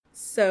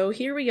So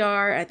here we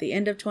are at the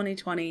end of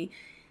 2020,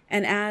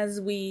 and as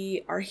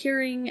we are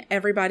hearing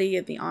everybody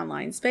in the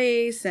online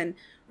space and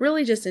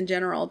really just in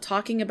general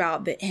talking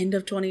about the end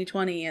of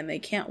 2020 and they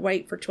can't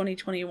wait for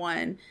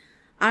 2021,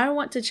 I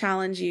want to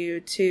challenge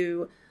you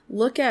to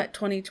look at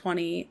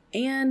 2020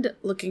 and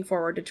looking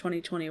forward to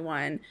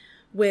 2021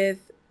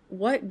 with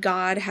what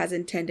God has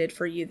intended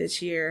for you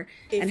this year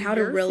and how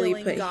to really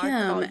put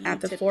Him at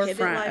the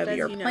forefront of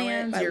your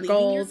plans, your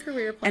goals,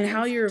 and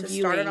how you're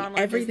viewing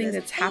everything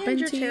that's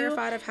happened to you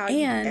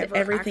and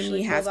everything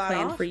He has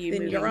planned for you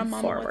moving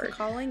forward.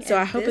 So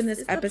I hope in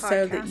this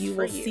episode that you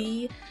will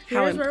see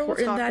how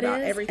important that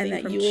is and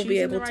that you will be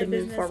able to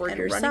move forward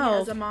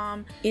yourself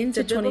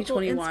into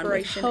 2021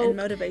 with hope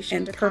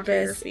and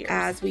purpose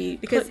as we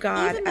put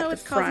God at the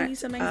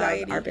front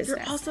of our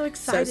business.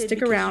 So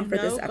stick around for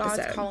this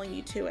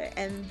episode.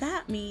 And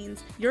that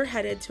means you're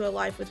headed to a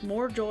life with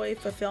more joy,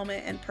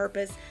 fulfillment, and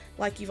purpose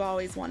like you've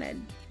always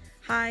wanted.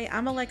 Hi,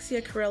 I'm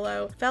Alexia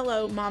Carrillo,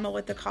 fellow Mama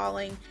with a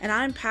Calling, and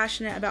I'm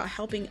passionate about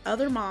helping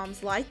other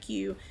moms like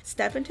you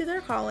step into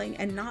their calling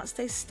and not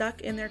stay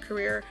stuck in their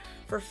career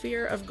for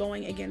fear of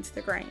going against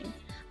the grain.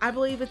 I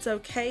believe it's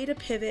okay to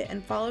pivot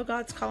and follow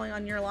God's calling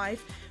on your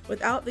life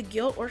without the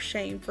guilt or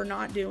shame for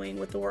not doing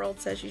what the world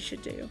says you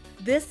should do.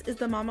 This is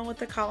the Mama with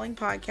a Calling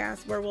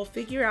podcast, where we'll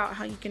figure out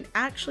how you can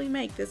actually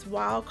make this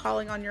wild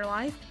calling on your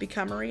life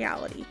become a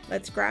reality.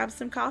 Let's grab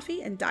some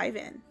coffee and dive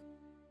in.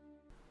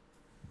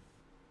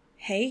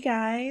 Hey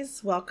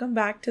guys, welcome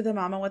back to the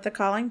Mama with a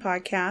Calling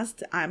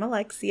podcast. I'm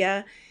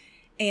Alexia,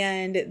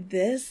 and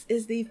this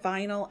is the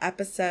final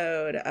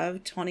episode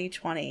of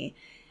 2020.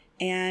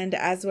 And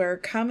as we're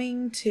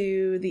coming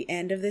to the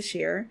end of this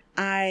year,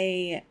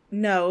 I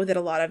know that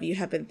a lot of you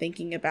have been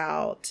thinking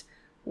about,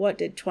 what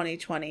did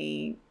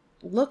 2020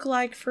 look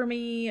like for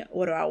me?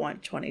 What do I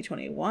want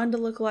 2021 to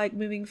look like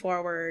moving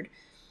forward?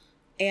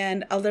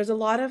 And there's a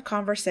lot of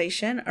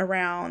conversation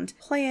around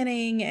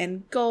planning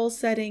and goal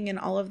setting and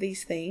all of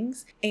these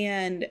things.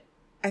 And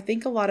I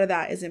think a lot of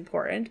that is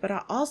important, but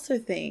I also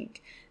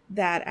think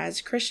that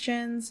as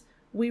Christians,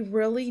 we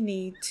really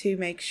need to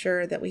make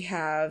sure that we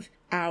have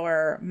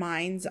our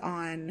minds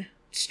on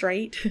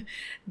straight,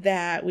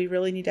 that we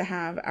really need to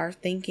have our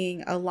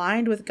thinking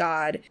aligned with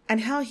God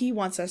and how He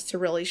wants us to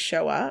really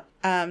show up.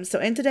 So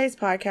in today's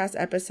podcast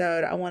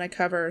episode, I want to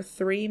cover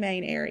 3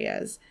 main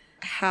areas: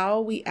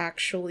 how we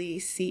actually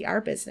see our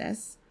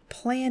business,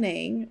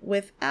 planning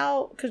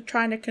without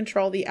trying to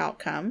control the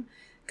outcome.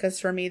 Because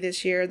for me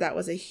this year, that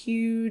was a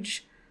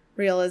huge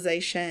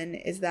realization,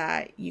 is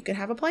that you can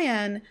have a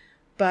plan,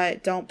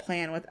 but don't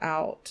plan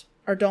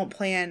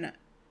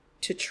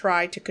to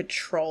try to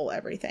control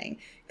everything.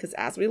 Because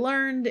as we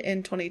learned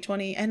in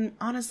 2020, and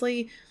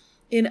honestly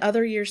in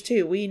other years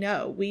too, we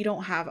know we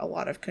don't have a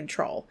lot of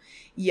control,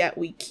 yet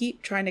we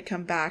keep trying to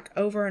come back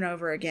over and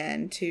over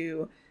again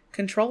to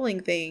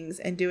controlling things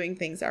and doing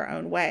things our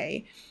own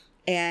way.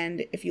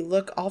 And if you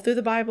look all through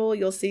the Bible,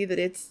 you'll see that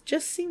it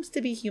just seems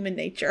to be human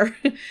nature.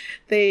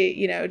 They,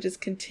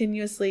 just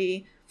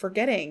continuously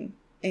forgetting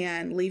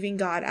and leaving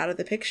God out of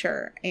the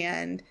picture.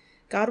 And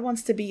God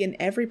wants to be in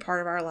every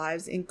part of our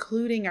lives,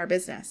 including our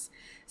business.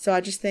 So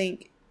I just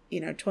think,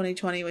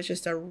 2020 was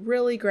just a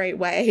really great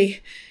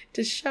way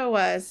to show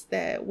us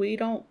that we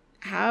don't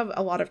have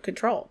a lot of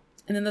control.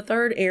 And then the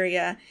third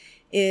area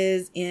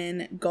is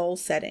in goal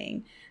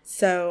setting.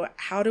 So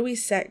how do we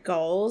set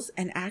goals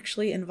and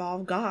actually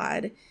involve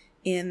God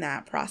in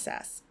that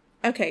process?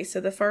 Okay, so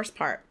the first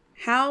part,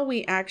 how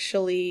we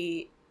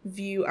actually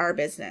view our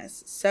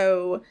business.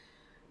 So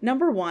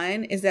number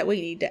 1 is that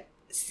we need to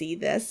see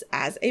this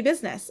as a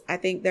business. I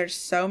think there's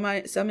so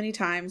many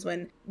times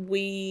when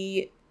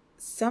we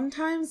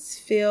sometimes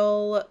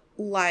feel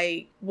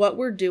like what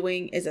we're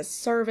doing is a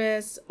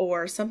service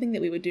or something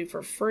that we would do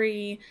for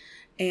free,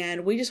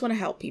 and we just want to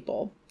help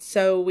people.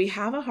 So we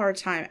have a hard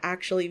time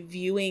actually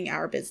viewing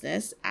our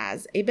business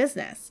as a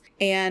business.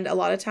 And a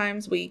lot of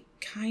times we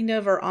kind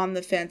of are on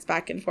the fence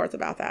back and forth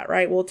about that,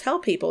 right? We'll tell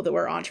people that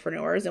we're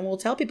entrepreneurs and we'll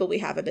tell people we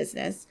have a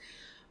business.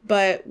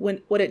 But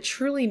what it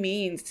truly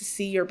means to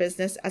see your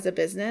business as a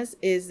business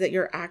is that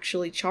you're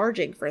actually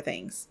charging for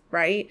things,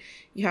 right?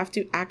 You have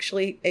to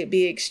actually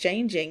be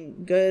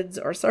exchanging goods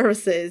or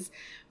services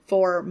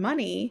for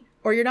money,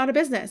 or you're not a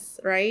business,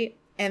 right?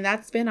 And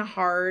that's been a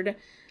hard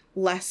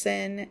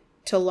lesson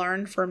to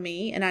learn for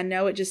me. And I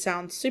know it just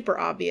sounds super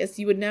obvious.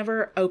 You would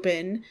never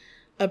open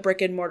a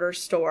brick and mortar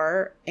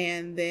store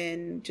and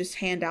then just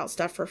hand out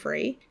stuff for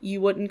free. You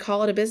wouldn't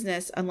call it a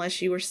business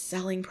unless you were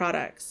selling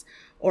products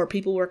or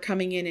people were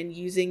coming in and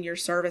using your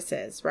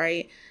services,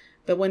 right?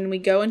 But when we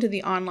go into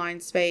the online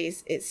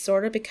space, it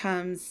sort of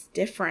becomes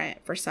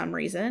different for some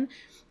reason,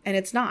 and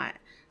it's not.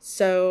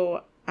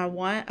 So I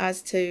want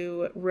us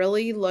to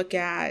really look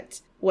at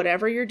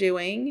whatever you're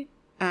doing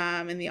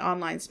in the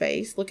online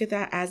space, look at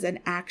that as an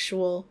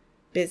actual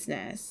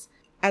business.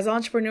 As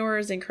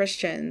entrepreneurs and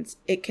Christians,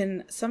 it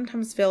can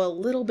sometimes feel a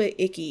little bit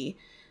icky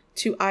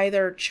to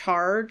either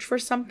charge for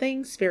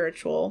something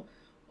spiritual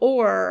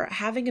or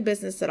having a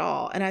business at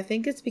all. And I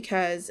think it's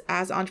because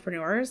as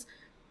entrepreneurs,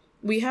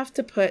 we have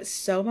to put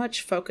so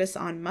much focus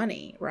on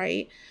money,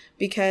 right?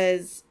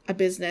 Because a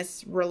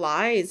business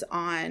relies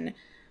on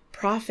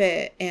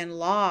profit and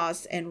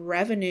loss and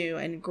revenue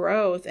and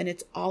growth, and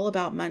it's all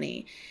about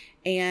money.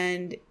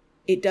 And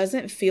it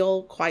doesn't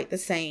feel quite the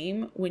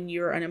same when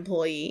you're an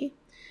employee,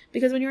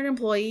 because when you're an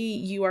employee,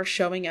 you are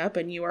showing up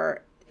and you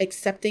are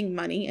accepting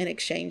money in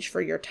exchange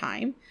for your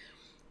time.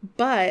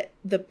 But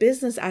the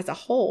business as a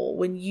whole,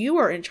 when you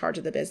are in charge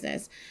of the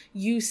business,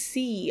 you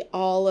see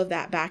all of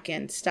that back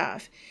end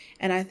stuff.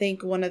 And I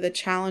think one of the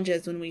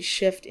challenges when we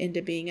shift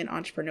into being an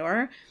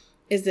entrepreneur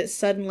is that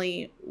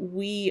suddenly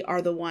we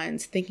are the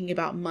ones thinking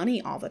about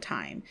money all the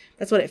time.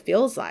 That's what it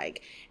feels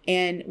like.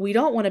 And we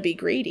don't want to be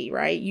greedy,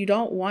 right? You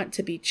don't want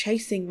to be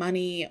chasing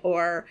money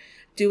or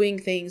doing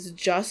things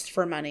just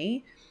for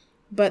money.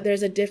 But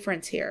there's a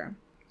difference here.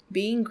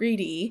 Being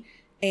greedy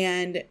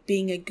and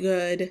being a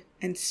good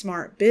and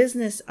smart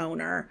business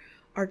owner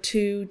are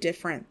two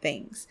different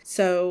things.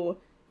 So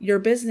your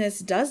business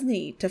does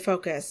need to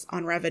focus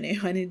on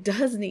revenue, and it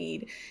does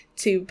need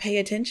to pay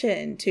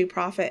attention to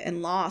profit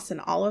and loss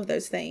and all of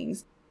those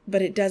things,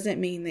 but it doesn't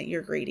mean that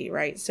you're greedy,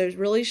 right? So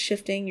really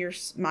shifting your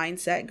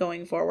mindset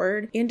going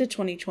forward into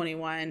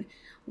 2021,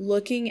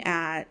 looking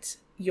at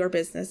your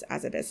business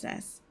as a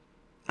business.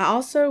 I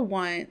also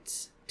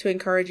want to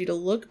encourage you to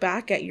look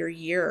back at your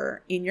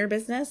year in your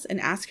business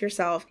and ask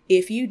yourself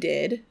if you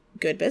did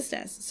good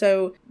business.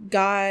 So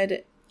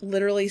God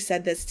literally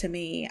said this to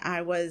me.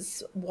 I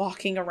was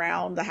walking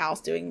around the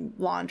house doing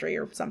laundry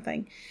or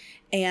something,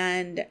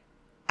 and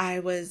I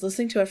was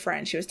listening to a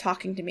friend. She was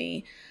talking to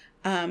me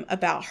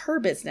about her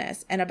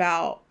business and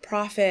about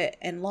profit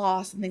and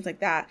loss and things like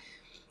that.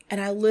 And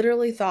I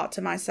literally thought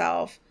to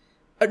myself,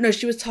 no,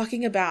 she was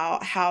talking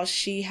about how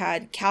she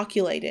had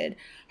calculated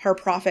her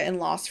profit and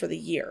loss for the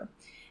year.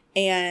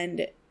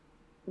 And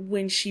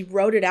when she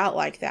wrote it out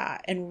like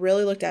that and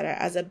really looked at it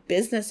as a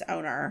business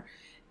owner,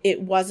 it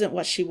wasn't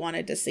what she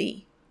wanted to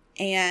see.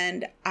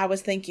 And I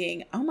was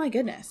thinking, oh my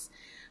goodness,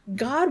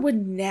 God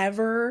would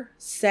never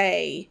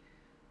say,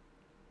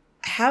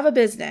 have a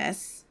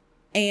business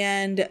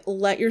and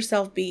let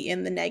yourself be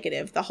in the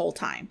negative the whole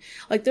time.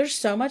 Like, there's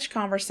so much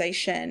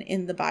conversation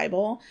in the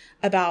Bible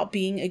about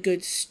being a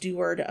good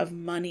steward of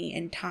money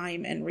and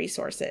time and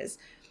resources.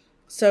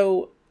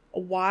 So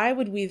why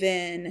would we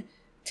then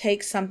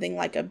take something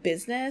like a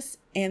business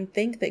and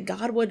think that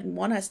God wouldn't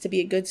want us to be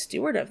a good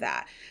steward of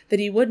that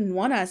he wouldn't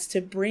want us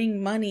to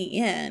bring money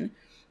in,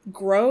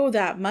 grow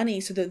that money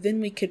so that then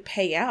we could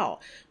pay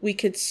out, we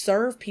could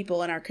serve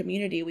people in our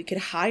community, we could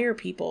hire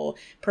people,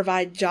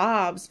 provide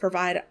jobs,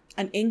 provide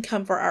an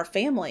income for our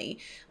family.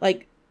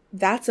 Like,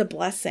 that's a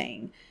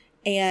blessing.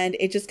 And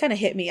it just kind of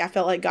hit me. I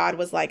felt like God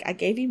was like, I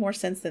gave you more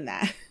sense than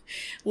that.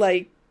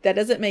 Like, that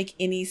doesn't make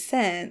any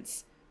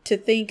sense to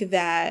think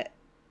that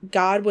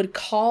God would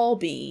call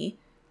me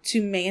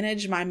to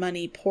manage my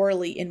money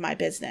poorly in my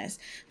business,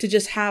 to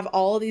just have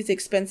all of these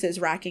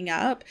expenses racking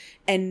up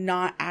and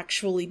not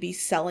actually be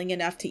selling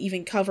enough to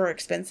even cover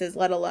expenses,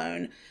 let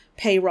alone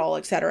payroll,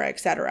 et cetera,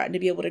 and to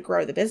be able to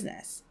grow the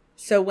business.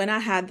 So when I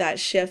had that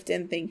shift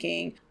in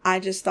thinking, I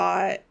just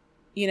thought,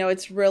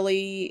 it's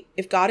really,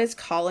 if God is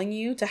calling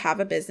you to have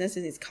a business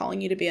and he's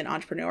calling you to be an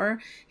entrepreneur,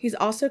 he's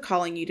also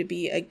calling you to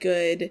be a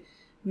good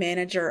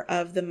manager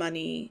of the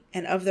money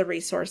and of the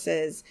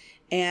resources.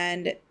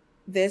 And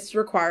this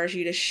requires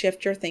you to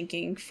shift your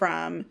thinking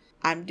from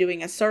I'm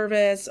doing a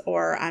service,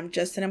 or I'm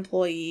just an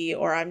employee,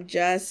 or I'm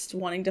just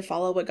wanting to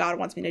follow what God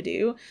wants me to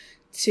do,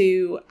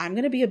 to I'm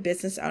going to be a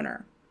business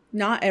owner.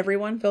 Not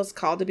everyone feels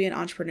called to be an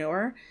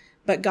entrepreneur,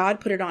 but God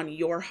put it on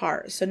your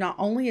heart. So not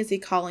only is he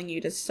calling you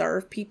to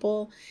serve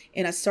people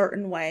in a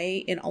certain way,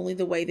 in only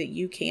the way that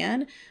you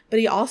can, but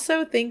he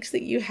also thinks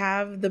that you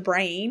have the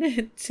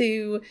brain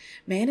to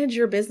manage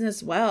your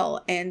business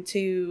well and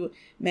to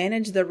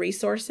manage the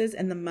resources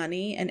and the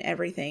money and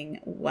everything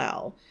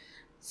well.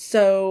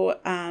 So,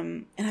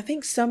 and I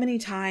think so many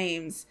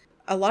times,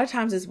 a lot of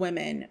times as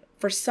women,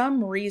 for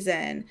some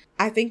reason,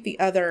 I think the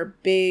other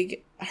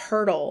big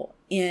hurdle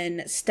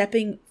in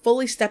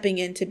fully stepping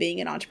into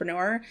being an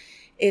entrepreneur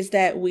is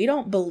that we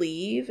don't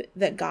believe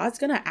that God's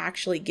going to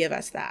actually give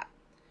us that.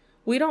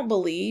 We don't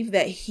believe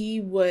that he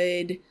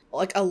would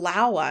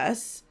allow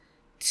us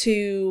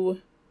to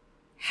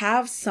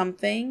have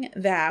something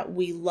that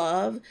we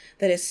love,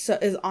 that is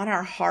on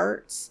our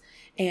hearts,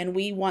 and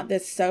we want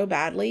this so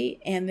badly.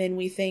 And then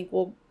we think,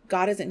 well,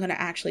 God isn't going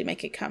to actually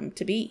make it come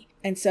to be.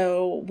 And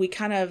so we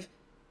kind of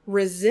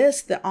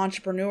resist the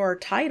entrepreneur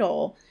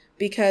title,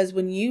 because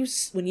when you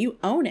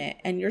own it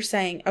and you're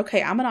saying,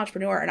 okay, I'm an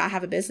entrepreneur and I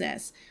have a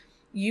business,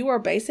 you are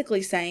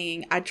basically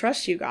saying, I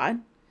trust you,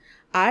 God.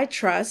 I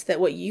trust that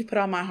what you put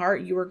on my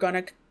heart, you're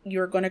going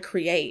to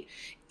create.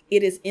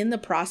 It is in the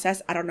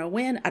process. I don't know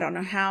when, I don't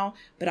know how,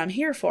 but I'm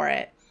here for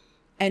it.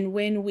 And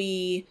when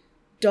we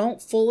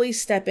don't fully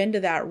step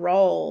into that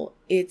role,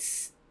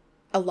 it's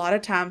a lot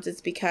of times it's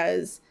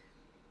because,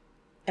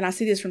 and I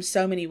see this from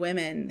so many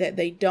women, that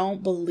they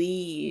don't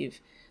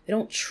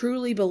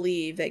truly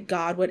believe that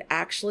God would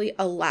actually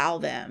allow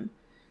them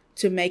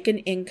to make an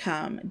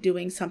income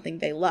doing something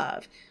they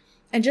love.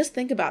 And just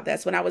think about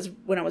this. When I was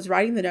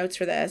writing the notes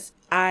for this,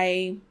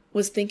 I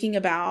was thinking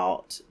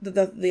about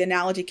the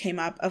analogy came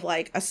up of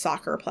like a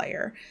soccer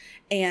player,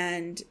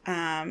 and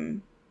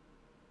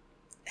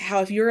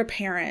how if you're a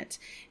parent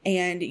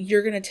and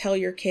you're going to tell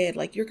your kid,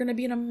 like, you're going to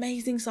be an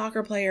amazing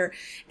soccer player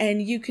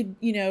and you could,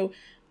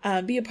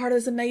 be a part of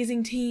this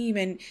amazing team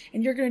and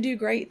you're going to do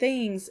great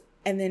things.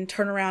 And then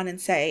turn around and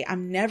say,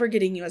 I'm never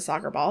getting you a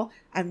soccer ball.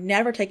 I'm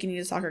never taking you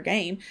to a soccer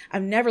game.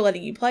 I'm never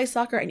letting you play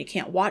soccer, and you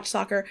can't watch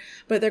soccer.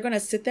 But they're going to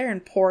sit there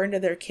and pour into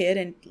their kid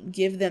and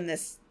give them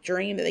this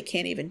dream that they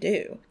can't even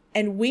do.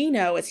 And we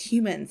know as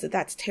humans that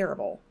that's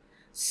terrible.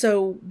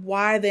 So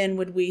why then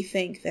would we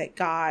think that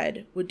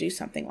God would do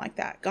something like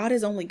that? God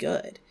is only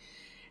good.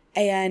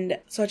 And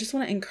so I just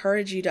want to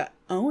encourage you to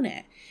own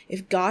it.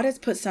 If God has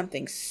put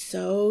something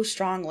so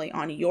strongly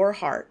on your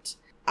heart,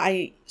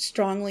 I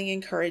strongly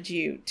encourage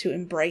you to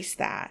embrace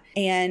that.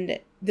 And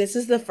this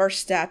is the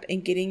first step in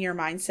getting your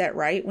mindset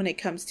right when it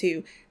comes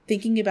to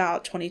thinking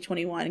about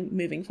 2021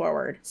 moving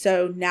forward.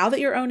 So now that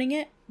you're owning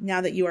it,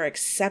 now that you are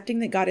accepting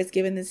that God has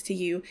given this to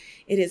you,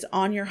 it is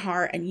on your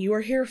heart and you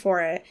are here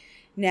for it.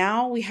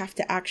 Now we have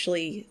to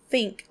actually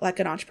think like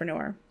an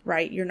entrepreneur,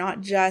 right? You're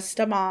not just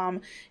a mom.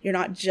 You're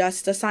not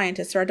just a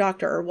scientist or a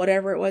doctor or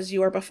whatever it was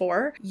you were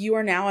before. You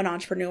are now an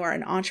entrepreneur,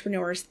 and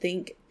entrepreneurs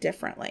think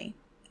differently.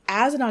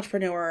 As an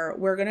entrepreneur,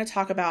 we're going to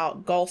talk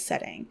about goal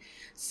setting.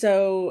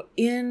 So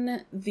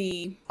in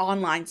the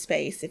online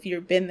space, if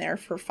you've been there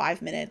for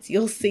 5 minutes,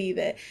 you'll see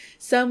that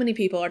so many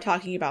people are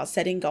talking about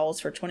setting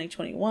goals for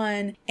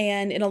 2021.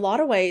 And in a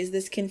lot of ways,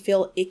 this can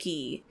feel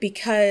icky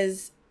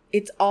because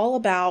it's all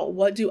about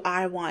what do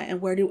I want and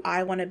where do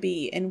I want to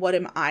be and what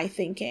am I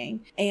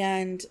thinking?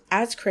 And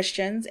as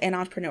Christians and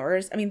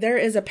entrepreneurs, I mean, there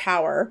is a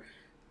power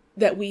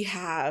that we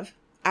have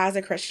as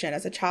a Christian,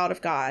 as a child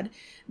of God,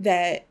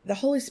 that the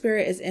Holy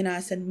Spirit is in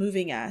us and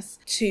moving us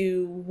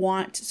to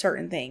want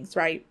certain things,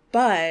 right?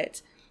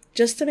 But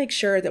just to make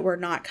sure that we're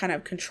not kind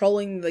of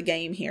controlling the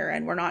game here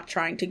and we're not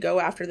trying to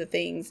go after the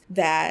things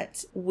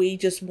that we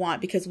just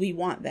want because we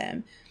want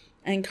them,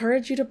 I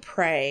encourage you to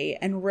pray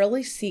and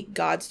really seek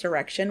God's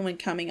direction when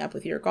coming up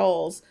with your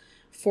goals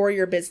for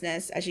your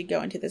business as you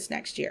go into this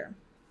next year.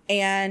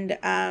 And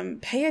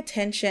pay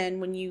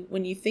attention when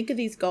you think of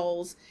these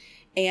goals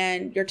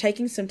and you're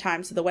taking some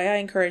time. So the way I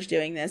encourage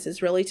doing this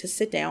is really to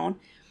sit down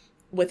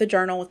with a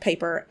journal, with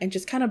paper, and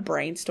just kind of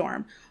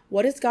brainstorm.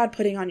 What is God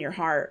putting on your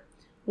heart?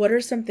 What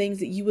are some things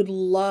that you would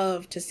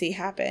love to see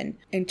happen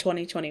in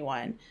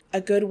 2021?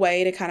 A good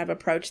way to kind of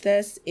approach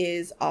this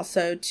is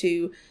also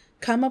to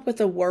come up with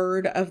a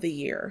word of the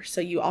year. So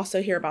you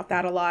also hear about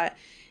that a lot.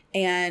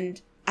 And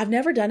I've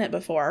never done it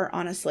before,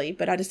 honestly,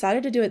 but I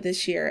decided to do it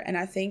this year. And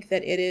I think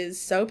that it is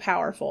so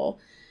powerful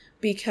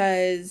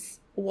because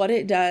what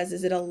it does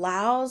is it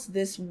allows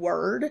this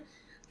word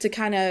to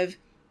kind of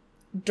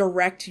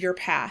direct your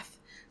path.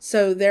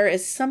 So there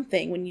is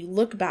something when you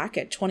look back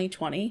at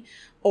 2020,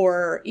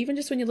 or even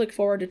just when you look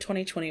forward to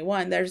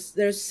 2021,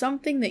 there's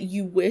something that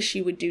you wish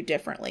you would do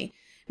differently.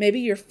 Maybe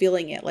you're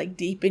feeling it like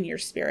deep in your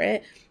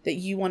spirit that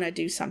you want to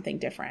do something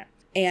different.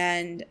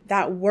 And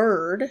that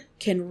word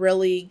can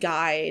really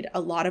guide a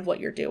lot of what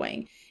you're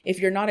doing. If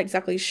you're not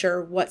exactly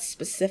sure what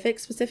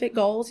specific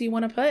goals you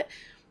want to put,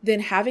 then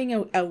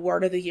having a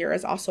word of the year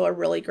is also a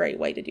really great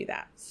way to do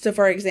that. So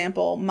for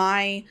example,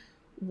 I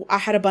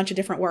had a bunch of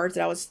different words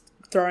that I was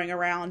throwing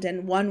around,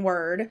 and one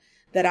word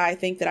that I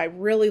think that I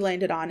really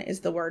landed on is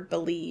the word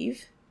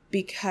believe,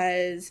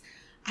 because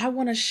I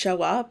want to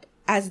show up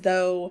as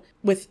though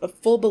with a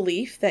full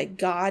belief that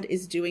God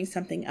is doing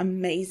something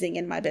amazing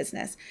in my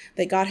business,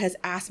 that God has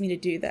asked me to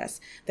do this,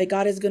 that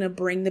God is going to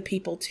bring the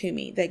people to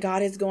me, that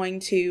God is going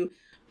to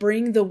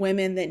bring the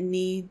women that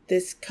need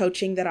this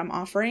coaching that I'm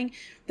offering,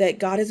 that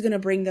God is going to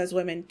bring those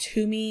women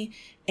to me.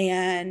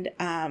 And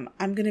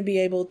I'm going to be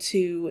able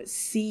to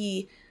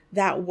see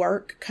that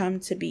work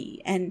come to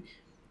be, and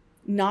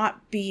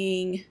not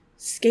being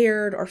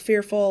scared or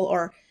fearful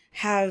or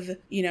have,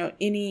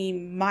 any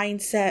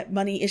mindset,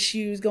 money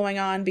issues going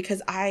on,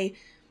 because I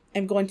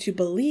am going to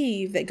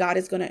believe that God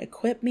is going to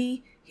equip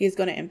me. He is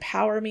going to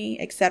empower me,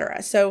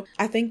 etc. So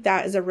I think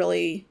that is a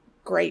really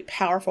great,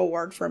 powerful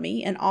word for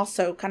me. And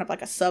also kind of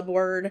like a sub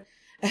word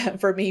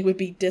for me would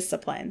be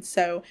discipline.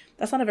 So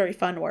that's not a very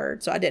fun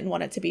word. So I didn't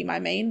want it to be my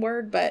main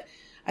word, but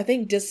I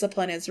think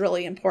discipline is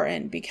really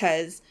important,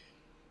 because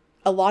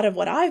a lot of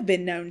what I've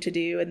been known to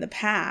do in the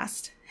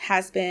past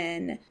has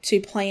been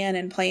to plan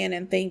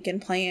and think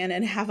and plan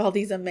and have all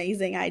these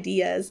amazing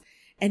ideas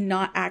and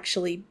not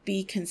actually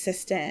be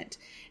consistent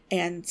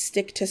and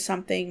stick to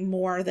something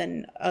more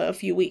than a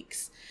few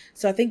weeks.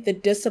 So I think the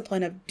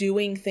discipline of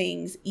doing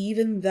things,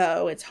 even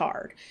though it's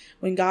hard,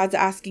 when God's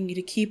asking you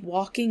to keep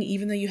walking,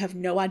 even though you have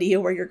no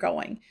idea where you're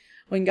going,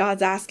 when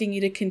God's asking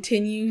you to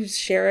continue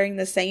sharing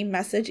the same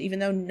message, even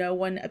though no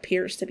one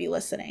appears to be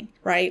listening,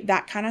 right?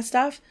 That kind of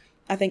stuff.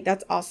 I think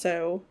that's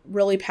also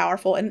really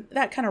powerful. And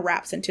that kind of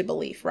wraps into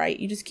belief, right?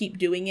 You just keep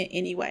doing it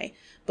anyway,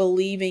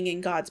 believing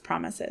in God's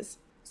promises.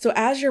 So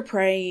as you're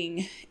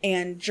praying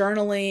and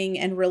journaling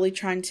and really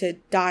trying to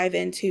dive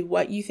into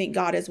what you think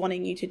God is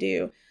wanting you to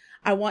do,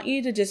 I want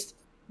you to just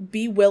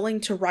be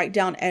willing to write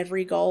down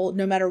every goal,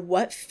 no matter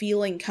what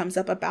feeling comes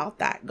up about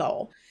that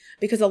goal.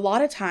 Because a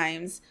lot of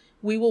times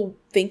we will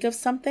think of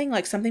something,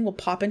 like something will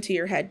pop into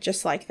your head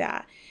just like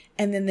that.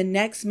 And then the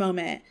next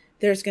moment,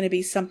 there's going to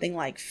be something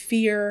like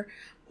fear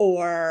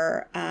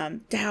or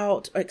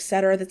doubt,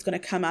 etc., that's going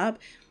to come up.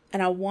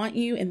 And I want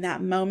you in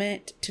that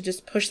moment to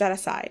just push that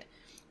aside.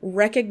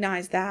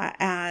 Recognize that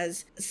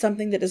as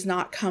something that does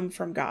not come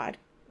from God,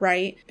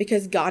 right?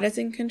 Because God is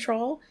in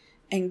control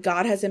and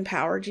God has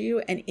empowered you.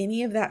 And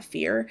any of that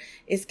fear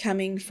is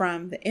coming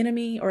from the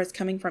enemy or is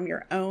coming from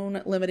your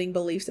own limiting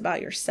beliefs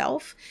about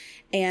yourself.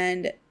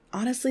 And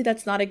honestly,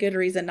 that's not a good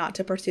reason not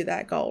to pursue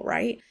that goal,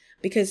 right?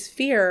 Because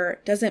fear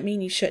doesn't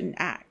mean you shouldn't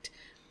act.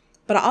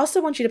 But I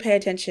also want you to pay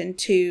attention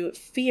to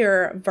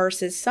fear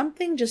versus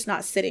something just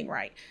not sitting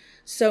right.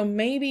 So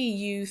maybe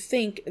you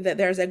think that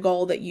there's a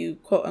goal that you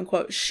quote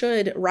unquote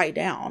should write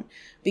down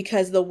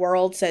because the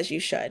world says you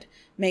should.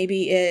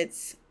 Maybe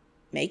it's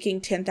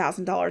making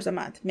 $10,000 a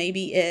month.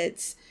 Maybe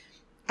it's,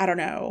 I don't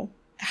know,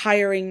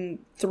 hiring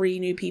 3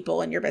 new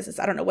people in your business.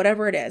 I don't know,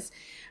 whatever it is.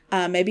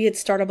 Maybe it's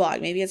start a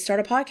blog. Maybe it's start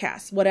a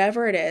podcast,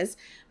 whatever it is.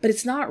 But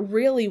it's not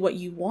really what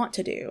you want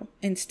to do.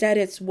 Instead,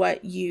 it's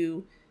what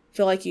you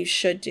feel like you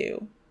should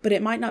do. But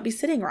it might not be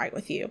sitting right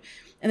with you.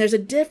 And there's a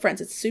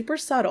difference. It's super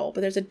subtle,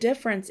 but there's a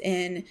difference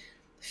in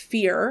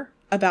fear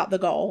about the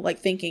goal, like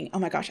thinking, oh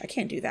my gosh, I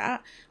can't do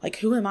that. Like,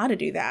 who am I to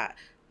do that?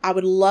 I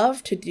would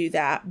love to do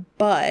that,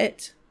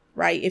 but,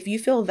 right? If you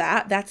feel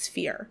that, that's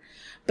fear.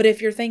 But if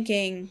you're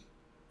thinking,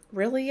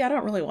 really, I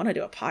don't really want to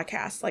do a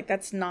podcast. Like,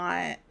 that's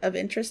not of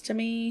interest to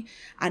me.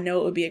 I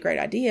know it would be a great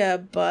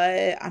idea,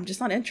 but I'm just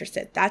not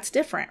interested. That's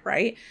different,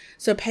 right?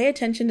 So pay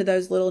attention to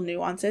those little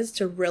nuances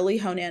to really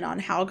hone in on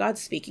how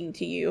God's speaking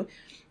to you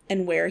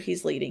and where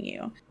he's leading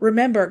you.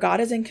 Remember, God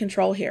is in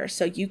control here.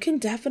 So you can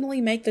definitely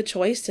make the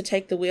choice to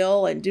take the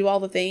wheel and do all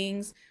the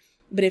things.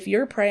 But if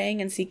you're praying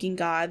and seeking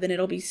God, then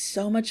it'll be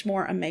so much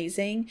more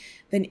amazing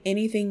than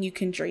anything you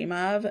can dream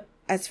of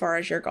as far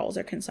as your goals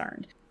are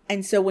concerned.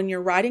 And so when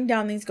you're writing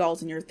down these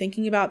goals and you're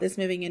thinking about this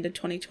moving into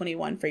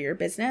 2021 for your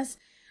business,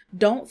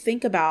 don't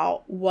think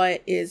about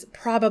what is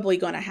probably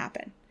going to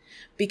happen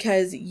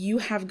because you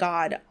have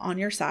God on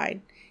your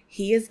side.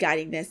 He is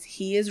guiding this.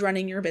 He is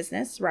running your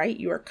business, right?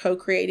 You are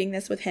co-creating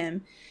this with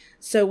him.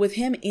 So with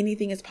him,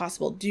 anything is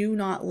possible. Do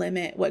not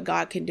limit what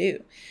God can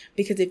do.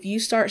 Because if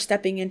you start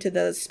stepping into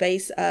the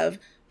space of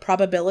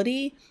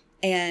probability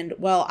and,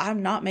 well,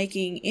 I'm not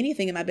making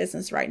anything in my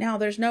business right now,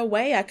 there's no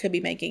way I could be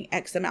making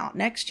X amount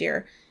next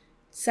year.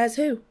 Says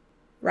who,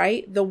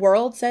 right? The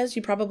world says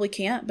you probably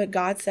can't, but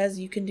God says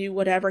you can do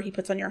whatever he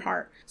puts on your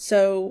heart.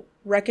 So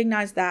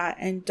recognize that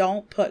and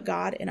don't put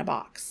God in a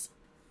box.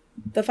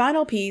 The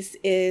final piece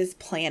is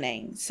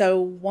planning. So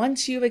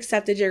once you've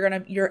accepted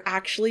you're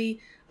actually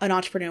an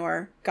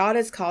entrepreneur, God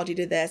has called you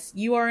to this,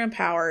 you are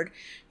empowered,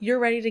 you're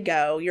ready to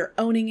go, you're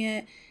owning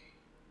it,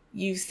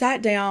 you've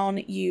sat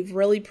down, you've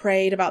really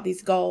prayed about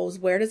these goals.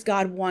 Where does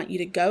God want you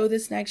to go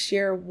this next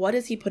year? What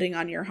is he putting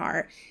on your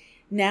heart?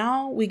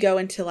 Now we go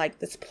into like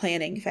this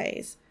planning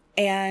phase.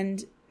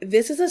 And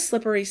this is a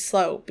slippery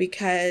slope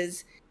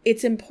because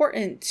it's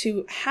important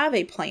to have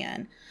a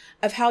plan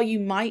of how you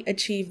might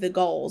achieve the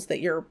goals that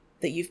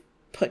you've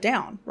put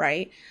down,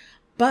 right?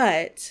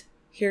 But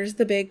here's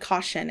the big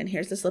caution and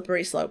here's the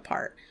slippery slope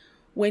part.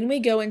 When we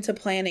go into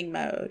planning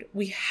mode,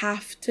 we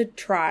have to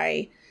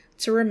try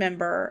to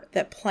remember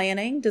that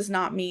planning does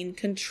not mean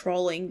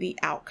controlling the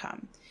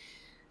outcome.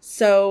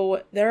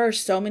 So there are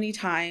so many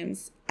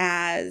times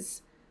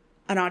as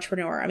an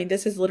entrepreneur, I mean,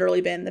 this has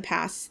literally been the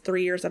past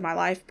 3 years of my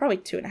life, probably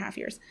 2.5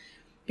 years,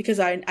 because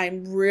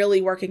I'm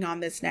really working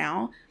on this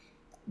now.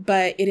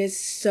 But it is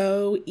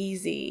so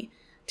easy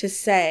to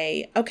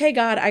say, okay,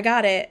 God, I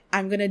got it.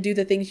 I'm going to do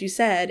the things you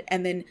said,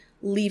 and then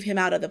leave him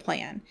out of the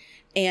plan.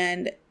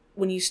 And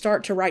when you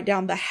start to write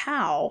down the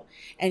how,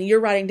 and you're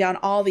writing down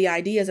all the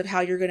ideas of how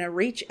you're going to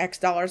reach X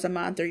dollars a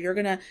month, or you're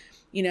going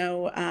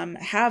to,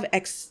 have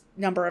X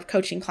number of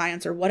coaching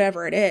clients or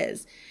whatever it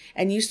is,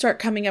 and you start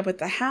coming up with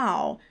the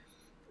how,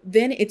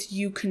 then it's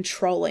you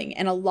controlling.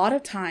 And a lot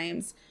of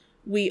times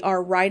we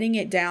are writing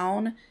it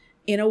down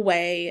in a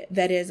way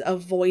that is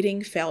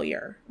avoiding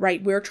failure,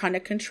 right? We're trying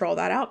to control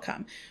that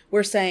outcome.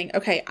 We're saying,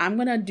 okay, I'm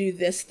going to do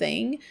this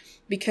thing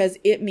because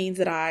it means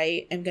that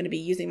I am going to be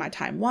using my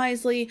time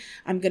wisely.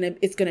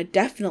 It's going to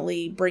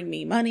definitely bring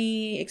me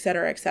money, et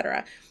cetera, et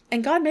cetera.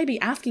 And God may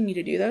be asking you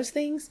to do those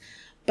things,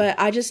 but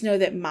I just know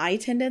that my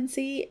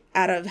tendency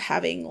out of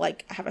having I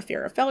have a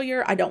fear of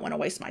failure. I don't want to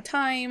waste my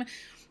time.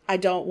 I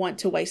don't want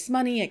to waste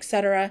money, et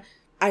cetera.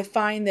 I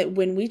find that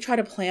when we try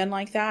to plan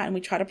like that and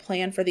we try to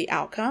plan for the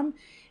outcome,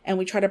 and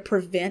we try to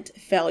prevent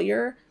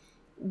failure,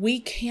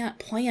 we can't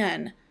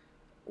plan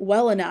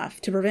well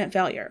enough to prevent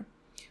failure.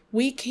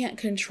 We can't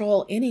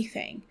control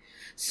anything.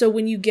 So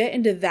when you get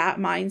into that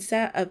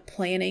mindset of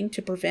planning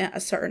to prevent a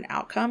certain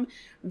outcome,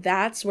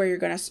 that's where you're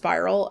going to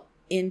spiral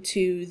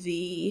into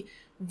the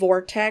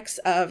vortex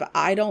of,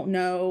 I don't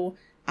know,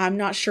 I'm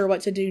not sure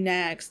what to do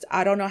next.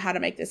 I don't know how to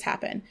make this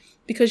happen.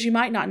 Because you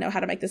might not know how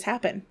to make this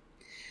happen.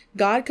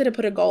 God could have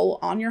put a goal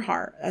on your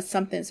heart,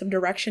 some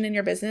direction in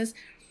your business,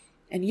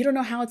 and you don't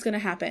know how it's going to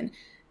happen,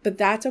 but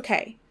that's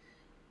okay.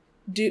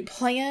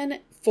 Plan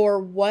for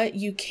what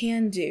you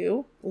can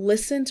do,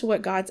 listen to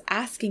what God's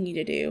asking you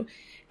to do,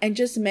 and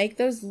just make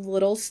those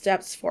little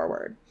steps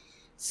forward.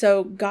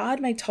 So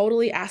God may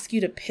totally ask you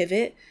to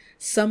pivot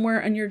somewhere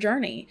in your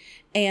journey.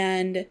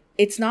 And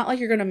it's not like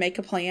you're going to make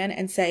a plan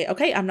and say,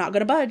 okay, I'm not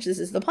going to budge. This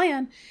is the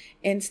plan.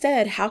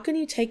 Instead, how can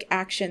you take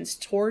actions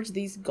towards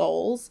these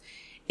goals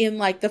in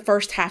like the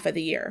first half of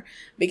the year?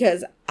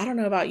 Because I don't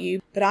know about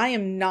you, but I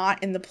am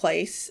not in the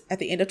place at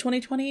the end of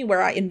 2020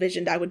 where I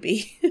envisioned I would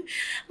be.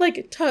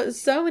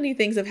 So many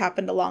things have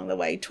happened along the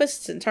way,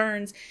 twists and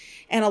turns.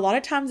 And a lot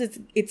of times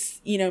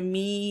it's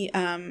me,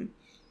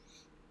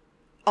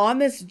 on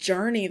this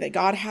journey that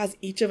God has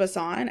each of us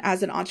on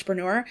as an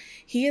entrepreneur.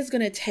 He is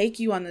going to take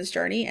you on this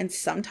journey. And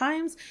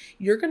sometimes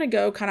you're going to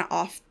go kind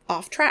of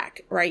off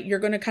track, right? You're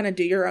going to kind of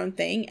do your own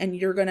thing, and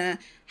you're going to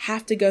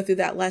have to go through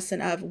that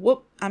lesson of,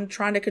 whoop, I'm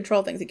trying to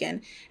control things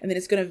again. And then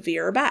it's going to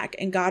veer back.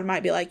 And God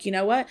might be like, you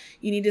know what?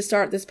 You need to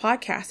start this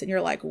podcast. And you're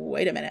like,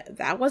 wait a minute,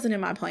 that wasn't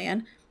in my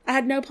plan. I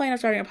had no plan of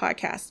starting a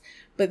podcast,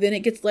 but then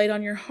it gets laid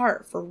on your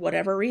heart for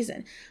whatever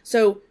reason.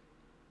 So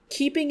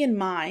keeping in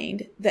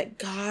mind that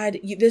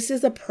this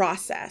is a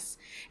process,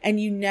 and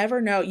you never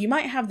know. You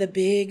might have the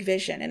big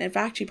vision, and in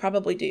fact, you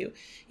probably do.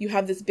 You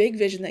have this big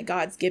vision that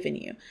God's given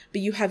you, but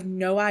you have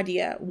no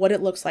idea what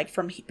it looks like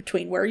from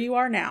between where you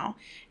are now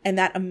and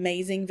that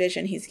amazing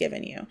vision He's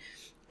given you,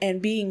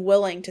 and being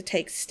willing to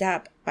take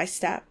step by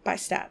step by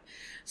step.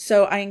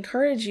 So I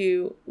encourage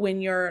you,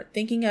 when you're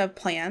thinking of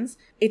plans,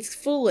 it's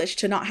foolish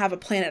to not have a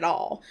plan at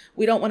all.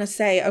 We don't want to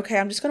say, okay,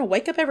 I'm just going to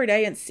wake up every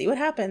day and see what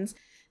happens.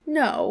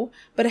 No,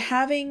 but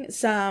having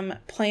some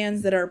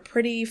plans that are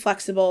pretty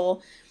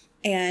flexible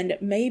and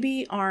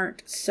maybe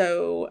aren't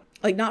so,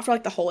 not for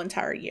the whole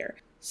entire year.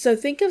 So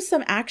think of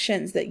some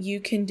actions that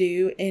you can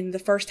do in the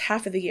first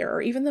half of the year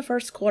or even the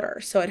first quarter.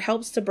 So it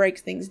helps to break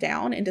things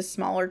down into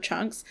smaller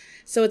chunks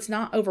so it's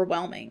not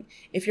overwhelming.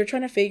 If you're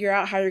trying to figure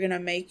out how you're going to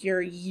make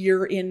your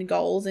year-end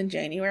goals in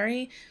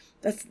January,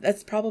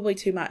 that's probably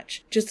too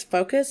much. Just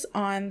focus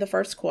on the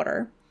first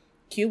quarter,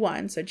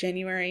 Q1, so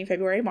January,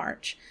 February,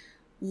 March.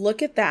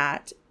 Look at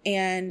that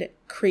and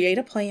create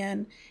a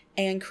plan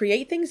and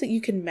create things that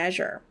you can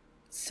measure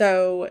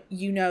so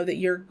you know that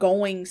you're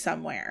going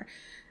somewhere.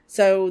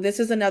 So this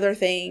is another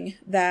thing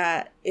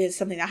that is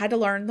something I had to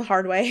learn the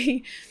hard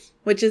way,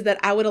 which is that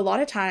I would a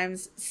lot of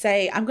times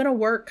say, I'm going to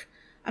work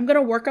on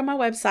my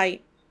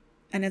website.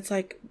 And it's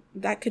like,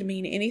 that could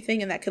mean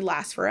anything and that could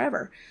last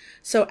forever.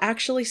 So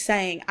actually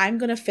saying, I'm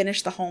going to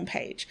finish the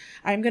homepage.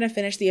 I'm going to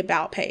finish the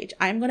about page.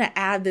 I'm going to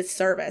add this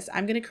service.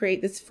 I'm going to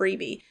create this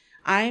freebie.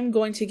 I'm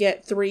going to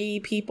get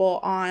 3 people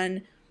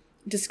on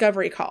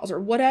discovery calls or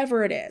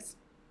whatever it is.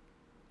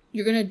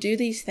 You're going to do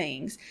these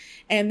things,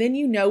 and then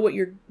you know what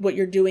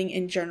you're doing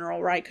in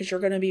general, right? Because you're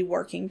going to be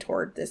working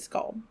toward this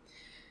goal.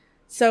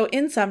 So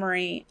in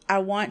summary, I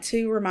want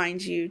to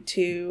remind you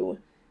to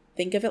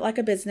think of it like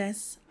a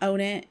business, own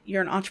it.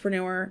 You're an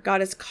entrepreneur.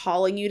 God is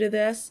calling you to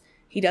this.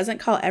 He doesn't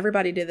call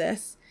everybody to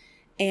this.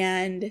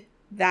 And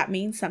that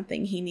means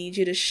something. He needs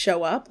you to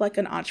show up like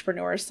an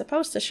entrepreneur is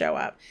supposed to show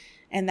up.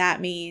 And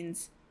that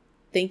means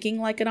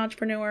thinking like an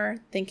entrepreneur,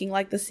 thinking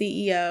like the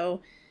CEO,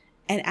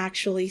 and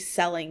actually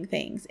selling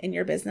things in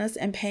your business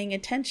and paying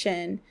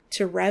attention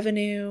to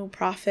revenue,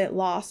 profit,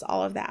 loss,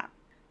 all of that.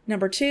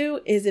 Number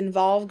 2 is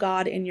involve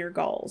God in your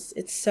goals.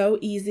 It's so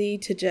easy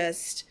to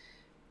just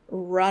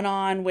run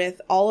on with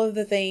all of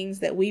the things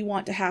that we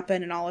want to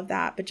happen and all of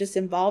that, but just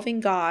involving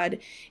God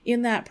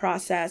in that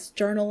process,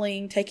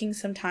 journaling, taking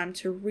some time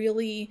to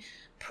really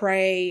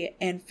pray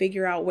and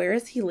figure out where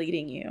is He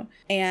leading you,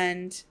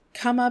 and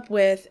come up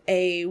with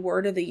a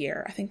word of the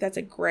year. I think that's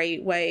a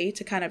great way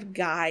to kind of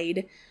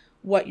guide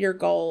what your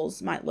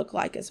goals might look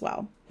like as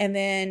well. And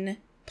then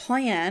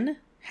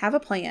have a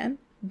plan,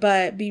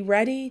 but be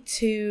ready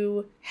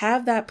to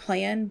have that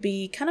plan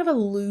be kind of a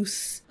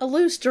loose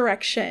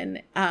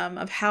direction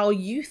of how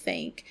you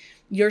think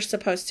you're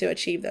supposed to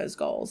achieve those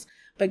goals.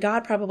 But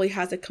God probably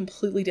has a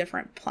completely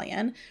different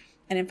plan.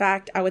 And in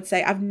fact, I would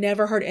say I've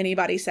never heard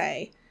anybody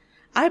say,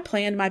 I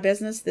planned my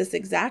business this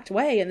exact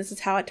way and this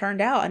is how it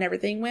turned out and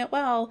everything went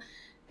well.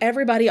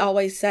 Everybody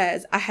always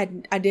says, I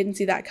didn't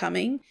see that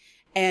coming,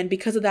 and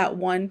because of that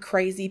one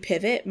crazy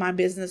pivot, my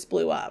business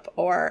blew up,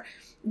 or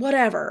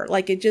whatever.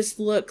 It just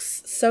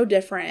looks so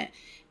different.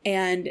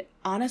 And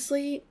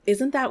honestly,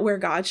 isn't that where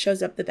God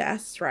shows up the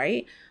best,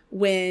 right?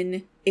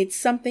 When it's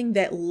something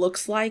that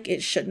looks like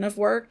it shouldn't have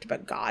worked,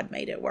 but God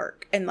made it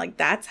work. And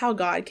that's how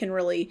God can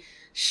really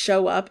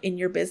show up in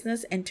your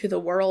business and to the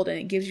world. And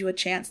it gives you a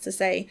chance to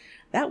say,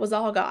 that was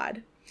all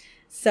God.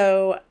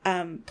 So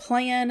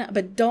plan,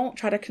 but don't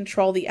try to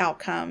control the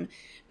outcome.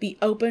 Be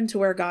open to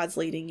where God's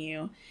leading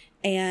you.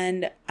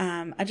 And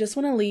I just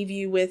want to leave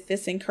you with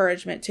this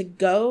encouragement to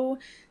go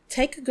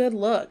take a good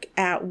look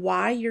at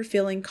why you're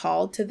feeling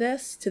called to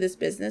this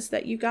business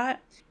that you got,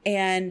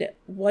 and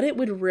what it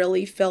would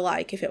really feel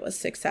like if it was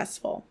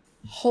successful.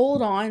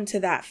 hold on to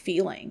that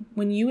feeling.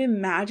 When you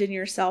imagine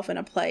yourself in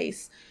a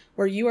place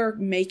where you are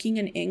making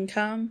an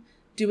income,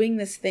 doing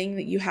this thing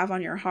that you have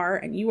on your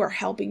heart, and you are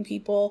helping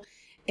people,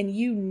 and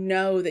you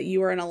know that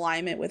you are in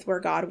alignment with where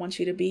God wants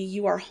you to be.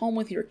 You are home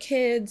with your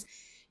kids.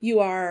 You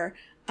are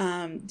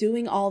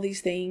doing all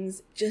these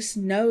things. Just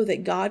know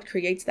that God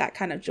creates that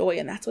kind of joy,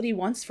 and that's what he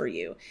wants for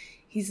you.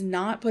 He's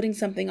not putting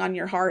something on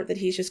your heart that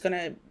he's just going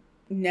to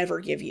never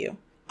give you.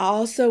 I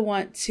also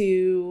want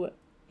to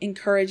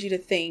encourage you to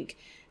think,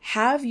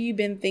 have you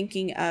been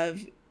thinking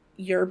of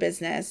your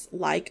business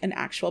like an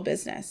actual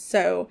business?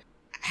 So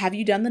have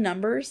you done the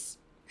numbers?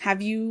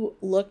 Have you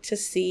looked to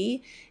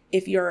see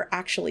if you're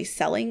actually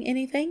selling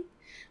anything?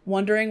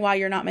 Wondering why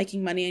you're not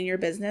making money in your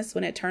business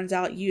when it turns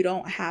out you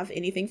don't have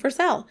anything for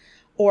sale,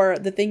 or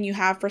the thing you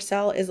have for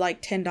sale is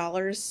like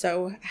 $10.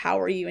 So how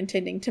are you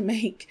intending to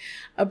make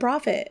a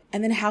profit?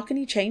 And then how can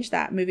you change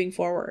that moving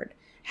forward?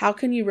 How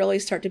can you really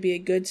start to be a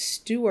good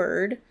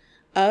steward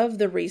of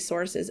the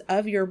resources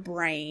of your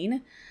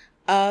brain,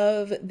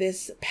 of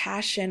this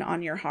passion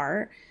on your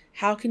heart?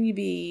 How can you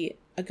be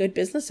a good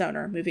business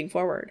owner moving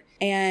forward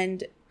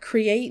and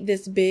create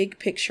this big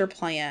picture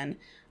plan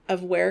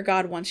of where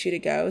God wants you to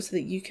go so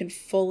that you can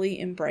fully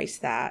embrace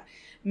that?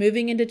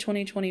 Moving into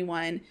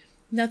 2021,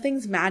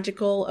 nothing's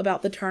magical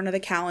about the turn of the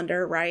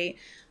calendar, right?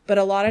 But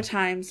a lot of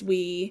times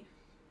we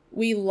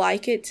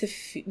like it to,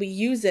 we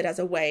use it as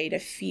a way to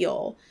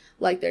feel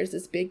like there's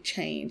this big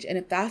change. And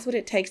if that's what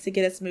it takes to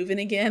get us moving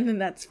again, then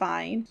that's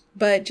fine.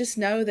 But just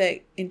know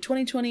that in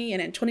 2020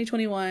 and in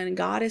 2021,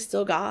 God is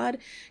still God.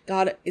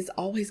 God is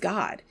always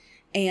God.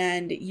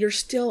 And you're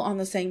still on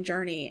the same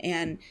journey.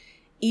 And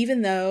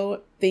even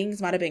though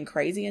things might have been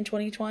crazy in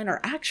 2020, or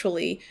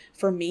actually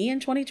for me in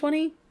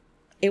 2020,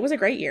 it was a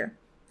great year.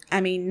 I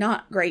mean,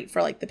 not great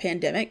for like the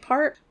pandemic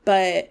part,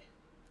 but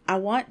I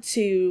want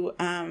to,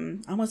 I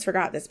almost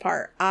forgot this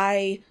part.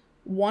 I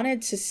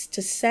wanted to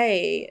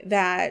say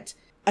that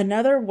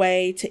another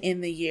way to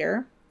end the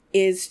year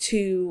is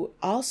to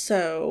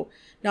also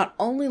not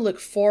only look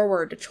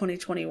forward to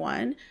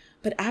 2021,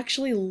 but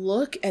actually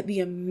look at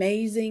the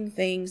amazing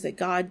things that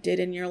God did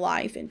in your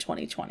life in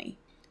 2020.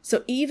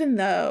 So even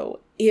though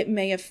it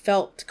may have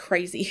felt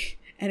crazy,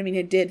 and I mean,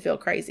 it did feel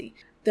crazy,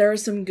 there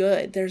is some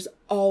good. There's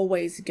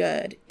always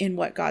good in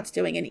what God's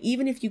doing. And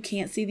even if you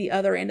can't see the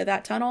other end of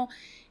that tunnel,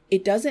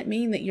 it doesn't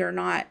mean that you're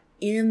not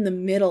in the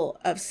middle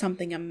of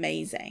something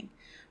amazing,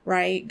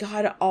 right?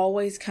 God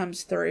always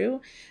comes through.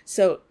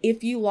 So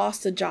if you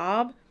lost a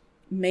job,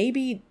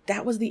 maybe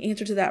that was the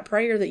answer to that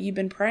prayer that you've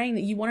been praying,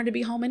 that you wanted to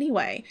be home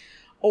anyway.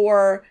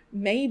 Or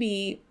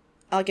maybe,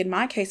 like in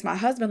my case, my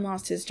husband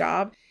lost his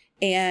job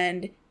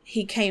and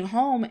he came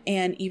home.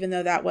 And even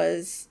though that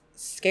was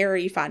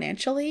scary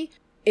financially,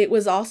 it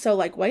was also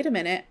like, wait a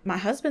minute, my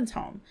husband's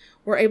home.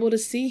 We're able to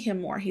see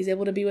him more. He's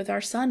able to be with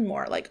our son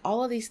more. Like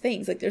all of these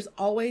things, like there's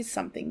always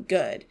something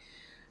good.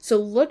 So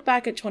look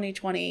back at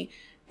 2020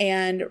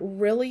 and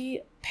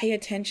really pay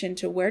attention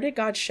to, where did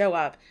God show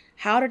up?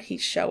 How did he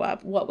show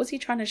up? What was he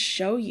trying to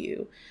show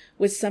you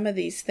with some of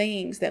these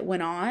things that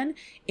went on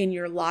in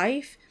your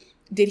life?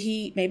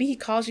 Maybe he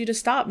caused you to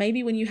stop.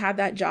 Maybe when you had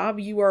that job,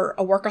 you were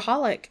a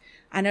workaholic.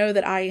 I know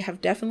that I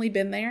have definitely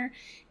been there.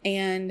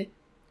 And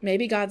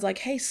maybe God's like,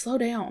 hey, slow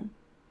down.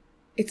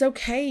 It's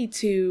okay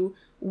to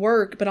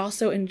work, but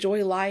also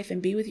enjoy life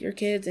and be with your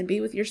kids and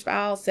be with your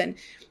spouse or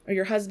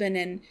your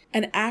husband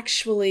and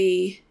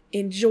actually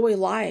enjoy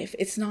life.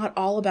 It's not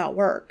all about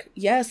work.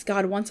 Yes,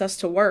 God wants us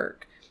to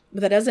work,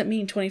 but that doesn't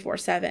mean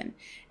 24/7.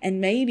 And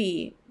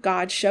maybe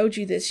God showed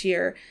you this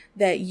year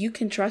that you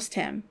can trust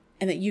him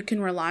and that you can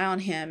rely on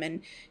him,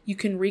 and you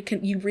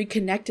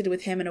reconnected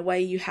with him in a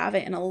way you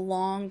haven't in a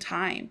long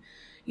time.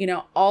 You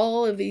know,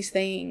 all of these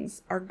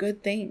things are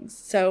good things.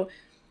 So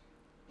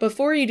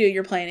before you do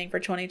your planning for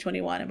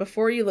 2021 and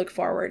before you look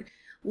forward,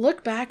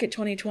 look back at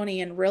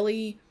 2020 and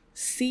really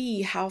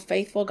see how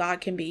faithful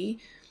God can be.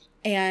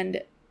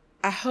 And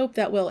I hope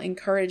that will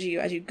encourage you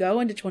as you go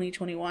into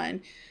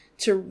 2021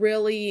 to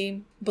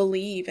really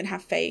believe and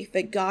have faith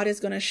that God is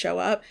going to show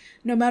up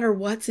no matter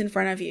what's in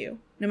front of you,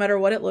 no matter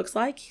what it looks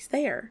like. He's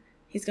there.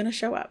 He's going to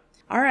show up.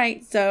 All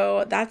right.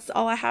 So that's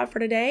all I have for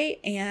today.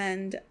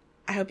 And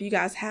I hope you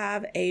guys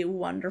have a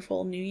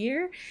wonderful new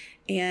year,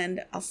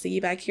 and I'll see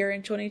you back here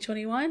in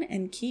 2021,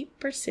 and keep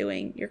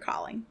pursuing your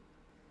calling.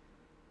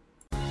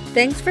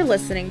 Thanks for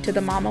listening to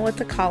the Mama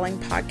with a Calling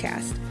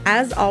podcast.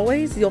 As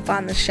always, you'll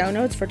find the show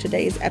notes for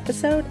today's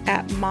episode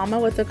at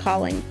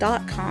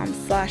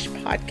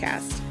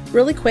mamawithacalling.com/podcast.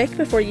 Really quick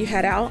before you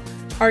head out,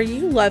 are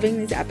you loving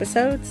these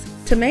episodes?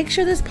 To make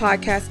sure this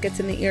podcast gets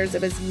in the ears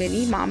of as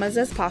many mamas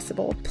as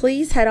possible,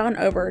 please head on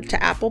over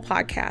to Apple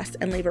Podcasts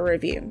and leave a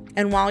review.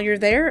 And while you're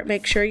there,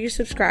 make sure you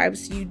subscribe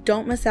so you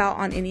don't miss out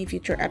on any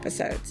future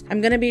episodes. I'm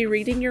going to be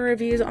reading your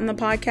reviews on the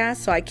podcast,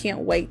 so I can't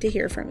wait to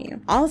hear from you.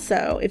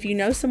 Also, if you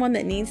know someone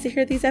that needs to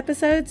hear these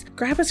episodes,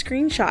 grab a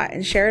screenshot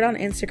and share it on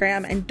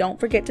Instagram, and don't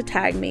forget to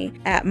tag me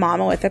at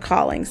Mama with a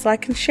Calling so I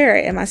can share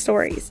it in my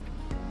stories.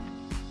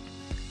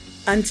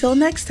 Until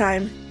next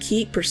time,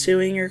 keep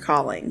pursuing your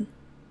calling.